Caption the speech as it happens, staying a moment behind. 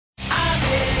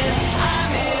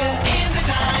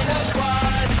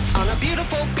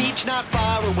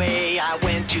the way. I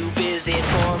went to visit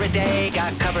for a day.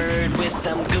 Got covered with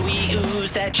some gooey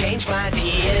ooze that changed my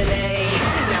DNA.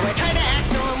 Now I try to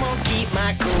act normal, keep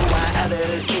my cool while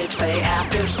other kids play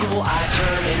after school. I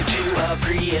turn into a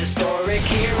prehistoric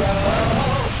hero.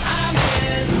 I'm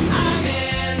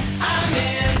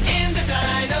in the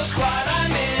Dino Squad.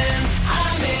 I'm in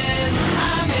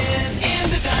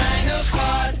the Dino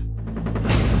Squad.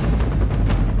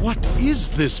 What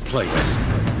is this place?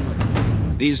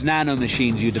 These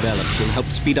nanomachines you developed will help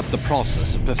speed up the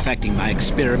process of perfecting my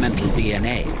experimental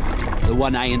DNA. The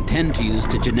one I intend to use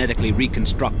to genetically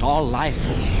reconstruct all life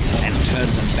forms and turn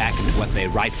them back into what they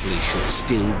rightfully should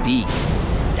still be.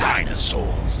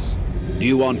 Dinosaurs. Do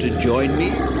you want to join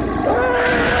me?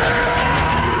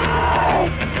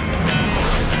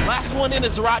 Last one in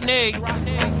is a rotten egg.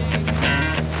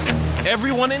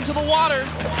 Everyone into the water.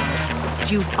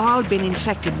 You've all been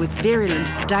infected with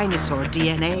virulent dinosaur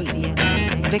DNA.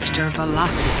 Victor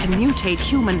Velocity can mutate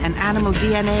human and animal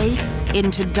DNA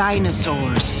into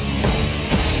dinosaurs.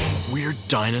 We're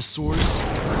dinosaurs?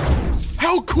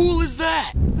 How cool is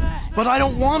that? But I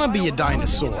don't want to be a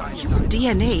dinosaur. Your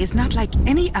DNA is not like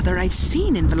any other I've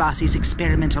seen in Velocity's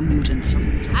experimental mutants.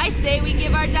 I say we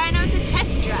give our dinos a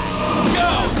test drive.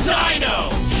 Go,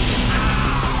 Dino!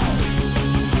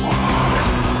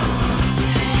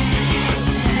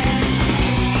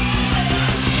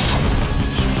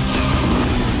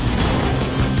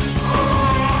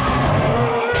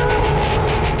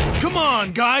 Come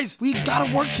on, guys! We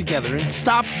gotta work together and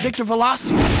stop Victor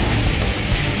Velocity.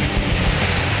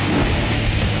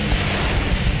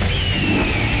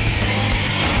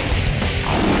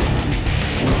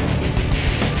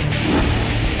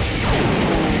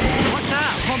 What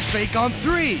now? Pump fake on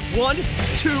 3. 1, 2,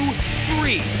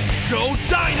 3. Go,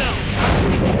 Dino!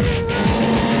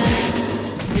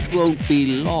 It won't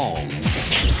be long,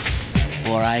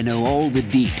 for I know all the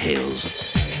details of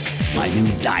my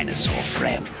new dinosaur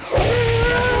friends.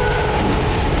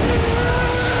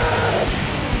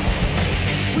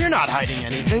 We're not hiding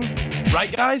anything.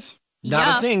 Right, guys?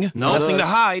 Not a thing. Nothing to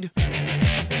hide.